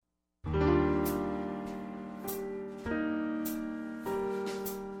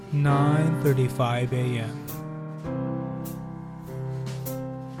9:35 a.m.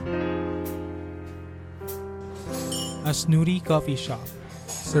 A snooty coffee shop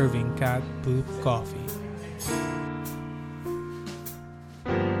serving cat poop coffee.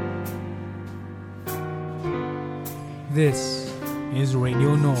 This is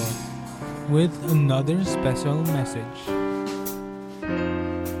Radio North with another special message.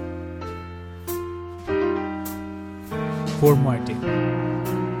 For Martin.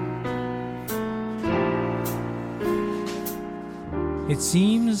 It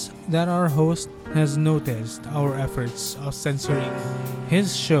seems that our host has noticed our efforts of censoring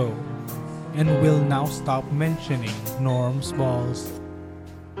his show and will now stop mentioning Norm's balls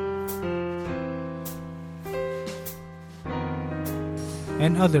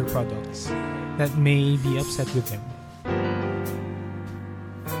and other products that may be upset with him.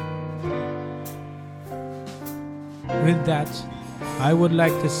 With that, I would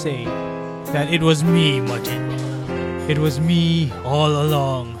like to say that it was me, Martin. It was me all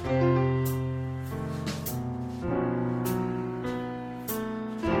along.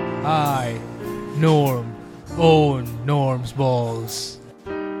 I, Norm, own Norm's balls.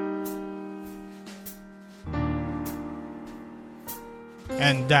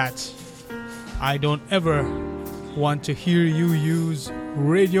 And that I don't ever want to hear you use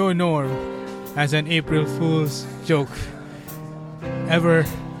Radio Norm as an April Fool's joke ever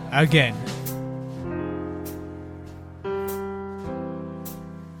again.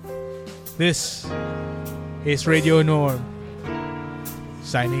 This is Radio Norm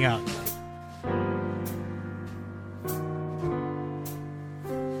signing out.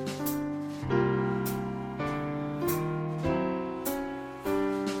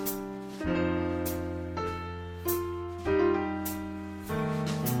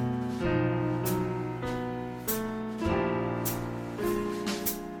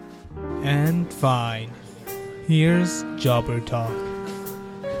 And fine, here's Jobber Talk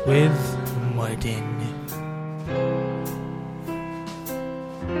with Martin.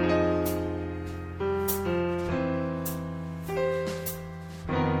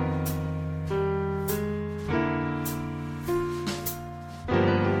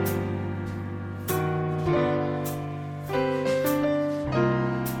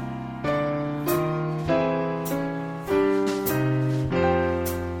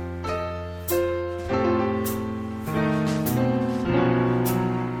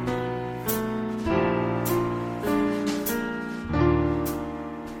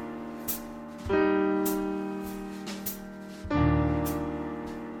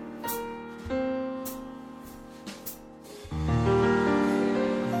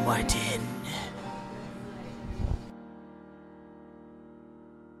 Martin.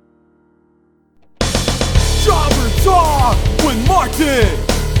 Jobber Talk with Martin.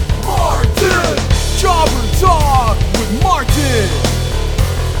 Jobber Talk with Martin.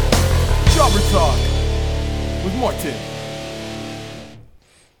 Jobber Talk with Martin.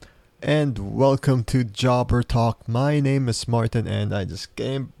 And welcome to Jobber Talk. My name is Martin and I just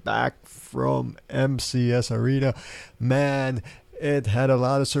came back from MCS Arena. Man, it had a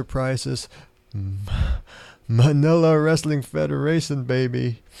lot of surprises. Manila Wrestling Federation,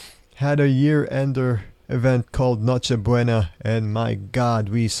 baby, had a year-ender event called Noche Buena, and my God,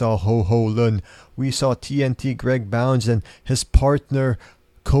 we saw Ho Ho Lun. We saw TNT Greg Bounds and his partner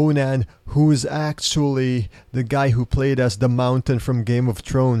Conan, who is actually the guy who played as the Mountain from Game of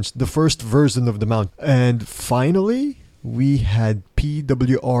Thrones, the first version of the Mountain. And finally, we had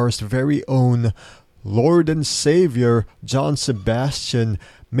PWR's very own Lord and Savior John Sebastian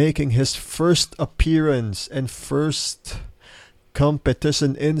making his first appearance and first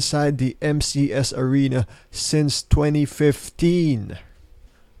competition inside the MCS Arena since 2015.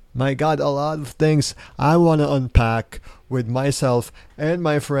 My God, a lot of things I want to unpack with myself and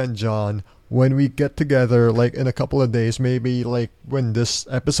my friend John when we get together, like in a couple of days, maybe like when this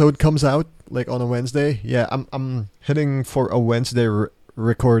episode comes out, like on a Wednesday. Yeah, I'm hitting for a Wednesday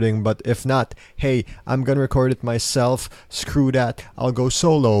recording, but if not, hey, I'm gonna record it myself. Screw that, I'll go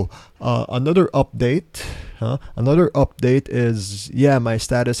solo. Another update is, my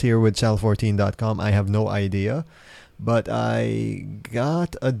status here with Channel14.com. I have no idea, but I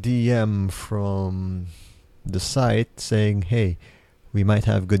got a DM from the site saying, hey, we might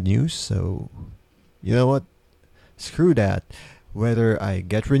have good news. So you know what, screw that. Whether I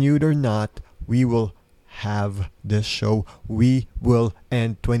get renewed or not, we will have this show. We will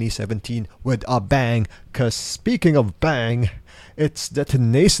end 2017 with a bang. Cause speaking of bang, it's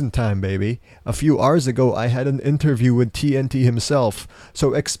detonation time, baby. A few hours ago, I had an interview with TNT himself.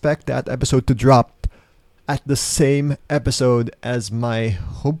 So expect that episode to drop at the same episode as I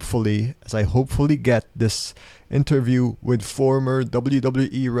hopefully get this interview with former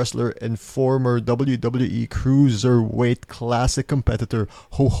WWE wrestler and former WWE Cruiserweight Classic competitor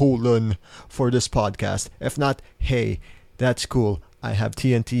Ho Ho Lun for this podcast. If not, hey, that's cool. I have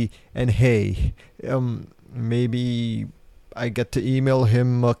TNT, and hey, maybe I get to email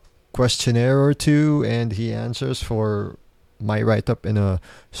him a questionnaire or two and he answers for my write-up in a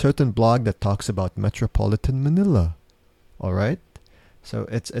certain blog that talks about Metropolitan Manila. All right? So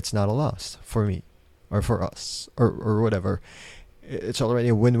it's not a loss for me or for us or whatever. It's already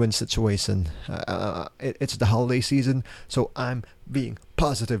a win-win situation. It's the holiday season, so I'm being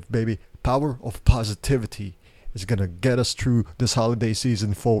positive, baby. Power of positivity is going to get us through this holiday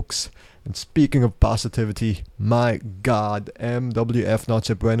season, folks. And speaking of positivity, my God, MWF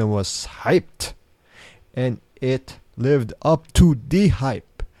Noche Buena was hyped. And it lived up to the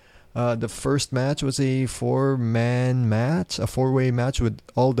hype. The first match was a four-man match, a four-way match with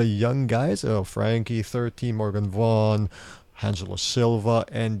all the young guys. Frankie 13, Morgan Vaughn, Angelo Silva,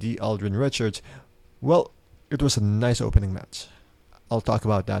 and the Aldrin Richards. Well, it was a nice opening match. I'll talk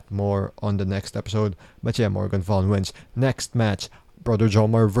about that more on the next episode. But yeah, Morgan Vaughn wins. Next match, Brother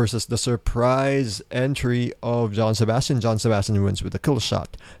Jomar versus the surprise entry of John Sebastian. John Sebastian wins with a kill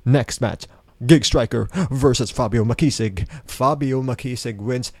shot. Next match, Gig Striker versus Fabio Makisig. Fabio Makisig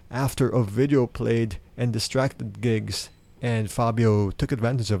wins after a video played and distracted Gigs, and Fabio took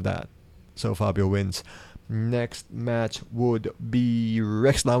advantage of that. So Fabio wins. Next match would be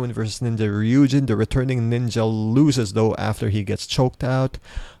Rex Lawin versus Ninja Ryujin. The returning Ninja loses though after he gets choked out.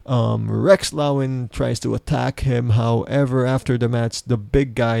 Rex Lawin tries to attack him. However, after the match, the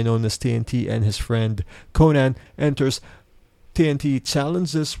big guy known as TNT and his friend Conan enters. TNT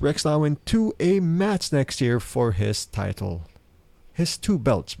challenges Rex Lawin to a match next year for his title. His two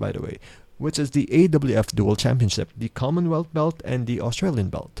belts, by the way, which is the AWF Dual Championship, the Commonwealth belt and the Australian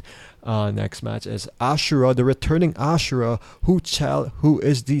belt. Next match is Ashura, the returning Ashura, who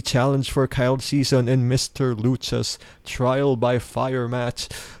is the challenge for Kyle Season in Mr. Lucha's Trial by Fire match.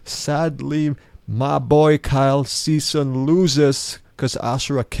 Sadly, my boy Kyle Season loses because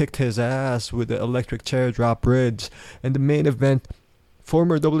Ashura kicked his ass with the electric chair drop bridge. And the main event,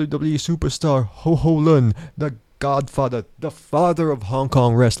 former WWE superstar Ho Ho Lun, the Godfather, the father of Hong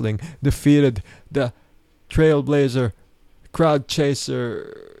Kong wrestling, defeated the Trailblazer, crowd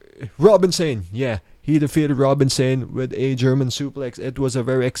chaser, Robin Sane. Yeah, he defeated Robin Sane with a German suplex. It was a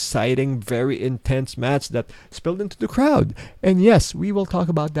very exciting, very intense match that spilled into the crowd. And yes, we will talk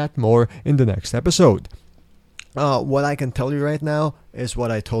about that more in the next episode. What I can tell you right now is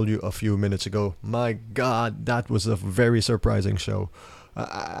what I told you a few minutes ago. My God, that was a very surprising show.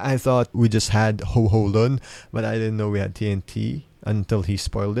 I thought we just had Ho Ho Lun, but I didn't know we had TNT until he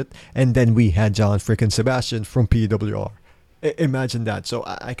spoiled it. And then we had John freaking Sebastian from PWR. Imagine that. So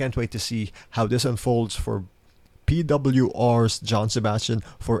I can't wait to see how this unfolds for PWR's John Sebastian,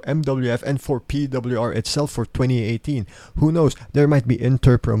 for MWF, and for PWR itself for 2018. Who knows? There might be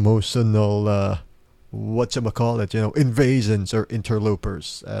interpromotional, invasions or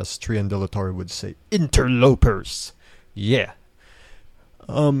interlopers, as Trian De La Torre would say. Interlopers. Yeah.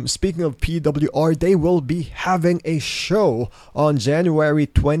 Speaking of PWR, they will be having a show on January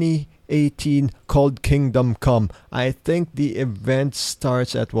 2018 called Kingdom Come. I think the event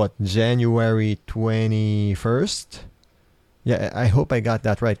starts at January 21st? Yeah, I hope I got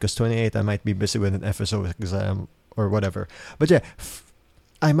that right, because 28 I might be busy with an FSO exam or whatever. But yeah,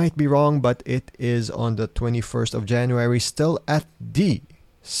 I might be wrong, but it is on the 21st of January, still at the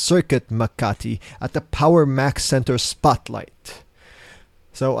Circuit Makati at the Power Max Center Spotlight.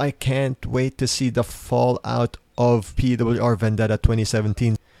 So I can't wait to see the fallout of PWR Vendetta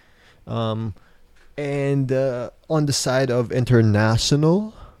 2017. And on the side of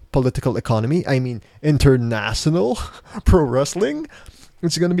international political economy, international pro wrestling,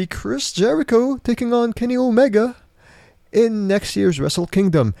 it's going to be Chris Jericho taking on Kenny Omega in next year's Wrestle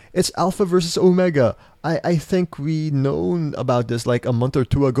Kingdom. It's Alpha versus Omega. I think we known about this like a month or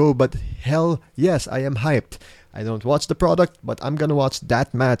two ago, but hell yes, I am hyped. I don't watch the product, but I'm gonna watch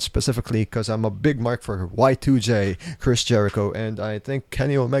that match specifically because I'm a big mark for Y2J, Chris Jericho, and I think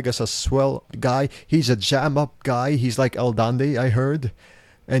Kenny Omega's a swell guy. He's a jam-up guy. He's like El Dande, I heard.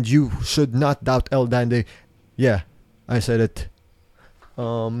 And you should not doubt El Dande. Yeah, I said it.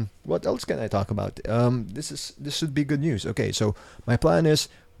 What else can I talk about? This should be good news. Okay, so my plan is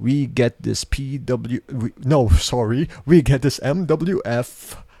we get this we get this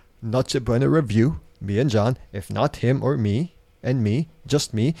MWF Noche Buena review. Me and John, if not him or me, and me,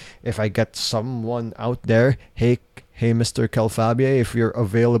 just me. If I get someone out there, hey hey, Mr. Calfabia, if you're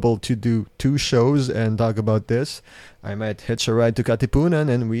available to do 2 shows and talk about this, I might hitch a ride to Katipunan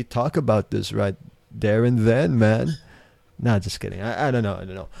and we talk about this right there and then, man. Nah, just kidding. I don't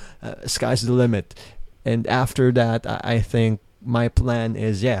know. Sky's the limit. And after that, I think my plan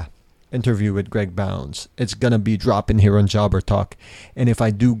is, interview with Greg Bounds. It's gonna be dropping here on Jobber Talk. And if I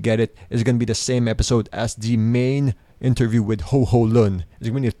do get it, it's gonna be the same episode as the main interview with Ho Ho Lun. It's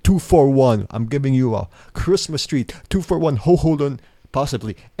gonna be a 2-for-1. I'm giving you a Christmas treat. 2-for-1 Ho Ho Lun,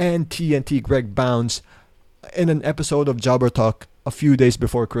 possibly, and TNT Greg Bounds in an episode of Jobber Talk a few days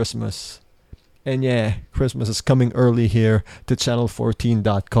before Christmas. And Christmas is coming early here to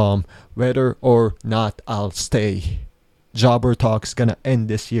channel14.com. Whether or not I'll stay, Jobber Talk's gonna end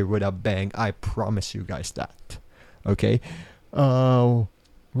this year with a bang. I promise you guys that. Okay?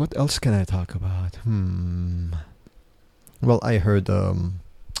 What else can I talk about? Well, I heard, WWE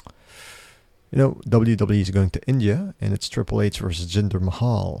is going to India, and it's Triple H versus Jinder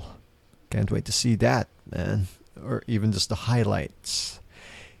Mahal. Can't wait to see that, man. Or even just the highlights.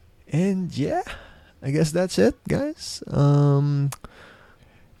 And I guess that's it, guys.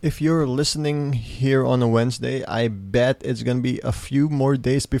 If you're listening here on a Wednesday, I bet it's going to be a few more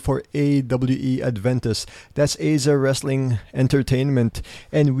days before AWE Adventus. That's Asia Wrestling Entertainment.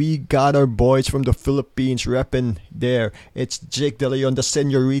 And we got our boys from the Philippines repping there. It's Jake De Leon, the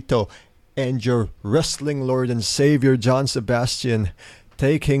Señorito, and your wrestling lord and savior, John Sebastian,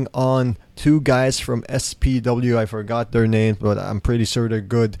 taking on 2 guys from SPW. I forgot their names, but I'm pretty sure they're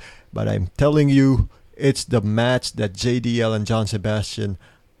good. But I'm telling you, it's the match that JDL and John Sebastian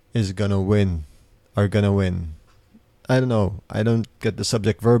are gonna win. I don't know. I don't get the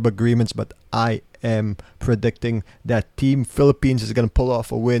subject verb agreements, but I am predicting that Team Philippines is gonna pull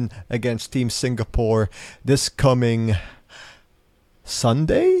off a win against Team Singapore this coming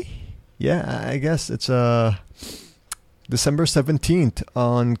Sunday. I guess it's December 17th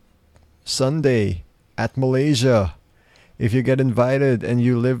on Sunday at Malaysia. If you get invited and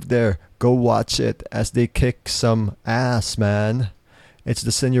you live there, go watch it as they kick some ass, man. It's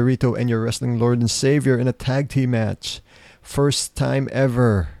the Señorito and your wrestling lord and savior in a tag team match. First time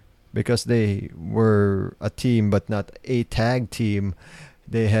ever, because they were a team but not a tag team.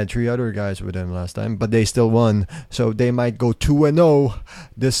 They had 3 other guys with them last time, but they still won. So they might go 2-0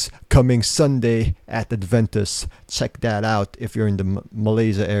 this coming Sunday at Adventus. Check that out if you're in the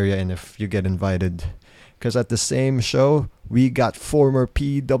Malaysia area and if you get invited. Because at the same show, we got former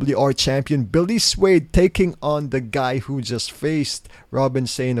PWR champion Billy Swade taking on the guy who just faced Robin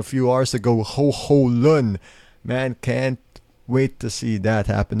Sane a few hours ago, Ho Ho Lun. Man, can't wait to see that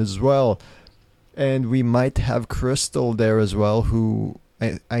happen as well. And we might have Crystal there as well, who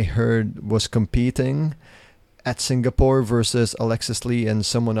I heard was competing at Singapore versus Alexis Lee and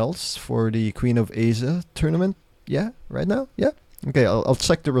someone else for the Queen of Asia tournament. Right now? Okay, I'll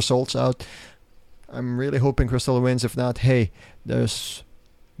check the results out. I'm really hoping Crystal wins. If not, hey, they're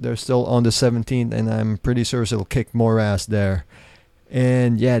still on the 17th, and I'm pretty sure she'll kick more ass there.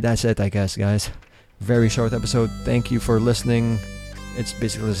 And that's it, I guess, guys. Very short episode. Thank you for listening. It's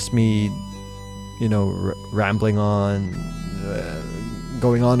basically just me, rambling on,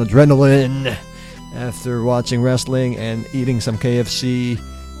 going on adrenaline after watching wrestling and eating some KFC.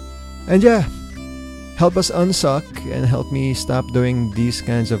 And help us unsuck and help me stop doing these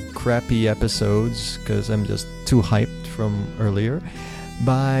kinds of crappy episodes because I'm just too hyped from earlier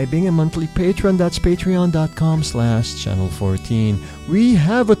by being a monthly patron. That's patreon.com/channel14. We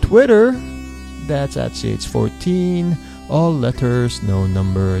have a Twitter. That's at CH14. All letters, no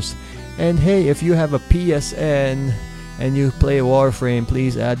numbers. And hey, if you have a PSN and you play Warframe,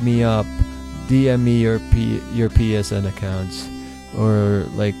 please add me up. DM me your PSN accounts or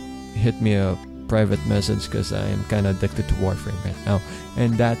hit me up. Private message because I am kind of addicted to Warframe right now.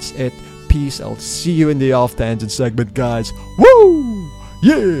 And that's it. Peace. I'll see you in the Off Tangent segment, guys. Woo!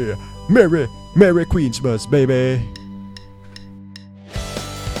 Yeah! Merry Queensmas, baby!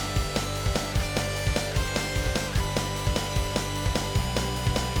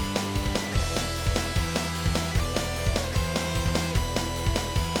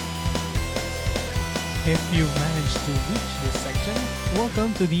 If you've managed to reach this section,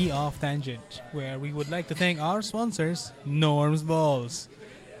 welcome to the Off Tangent, where we would like to thank our sponsors, Norm's Balls.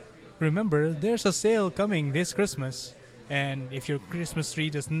 Remember, there's a sale coming this Christmas, and if your Christmas tree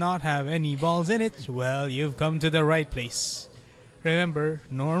does not have any balls in it, well, you've come to the right place. Remember,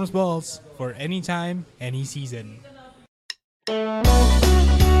 Norm's Balls for any time, any season.